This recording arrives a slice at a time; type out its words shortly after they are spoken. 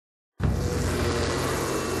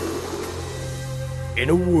In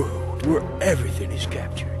a world where everything is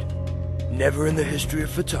captured, never in the history of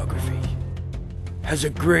photography has a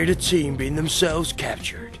greater team been themselves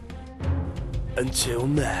captured. Until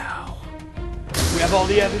now. We have all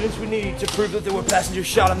the evidence we need to prove that there were passengers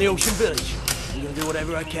shot on the Ocean Village. I'm gonna do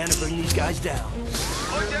whatever I can to bring these guys down.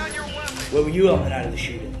 Put down your weapon. Where were you up and out of the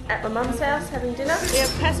shooting? At my mum's house having dinner. We have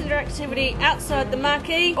passenger activity outside the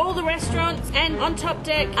marquee, all the restaurants, and on top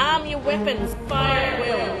deck, arm your weapons, fire at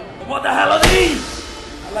will. What the hell are these?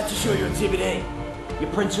 I'd like to show you exhibit A. Your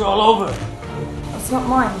prints are all over. It's not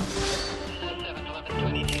mine.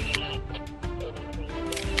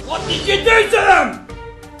 What did you do to them?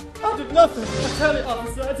 I did nothing. I tell you,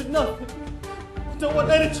 officer, I did nothing. I don't want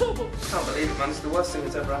any trouble. I can't believe it, man. It's the worst thing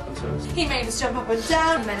that's ever happened to us. He made us jump up and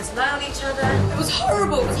down, made us lie on each other. It was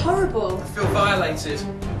horrible, it was horrible. I feel violated.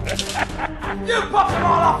 You popped them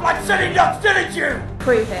all off like silly ducks, didn't you?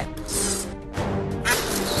 Prove it.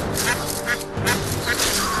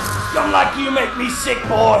 Scum like you make me sick,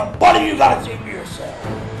 boy. What have you got to say for yourself?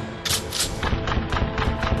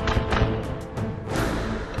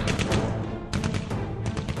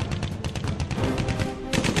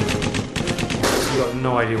 You've got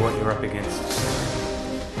no idea what you're up against.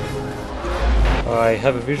 I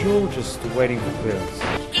have a visual, just waiting for clearance.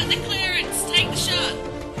 Got the clearance, take the shot.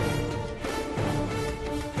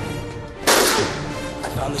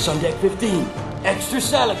 I found this on deck 15. Extra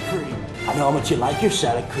salad cream. I know how much you like your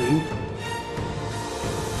salad cream.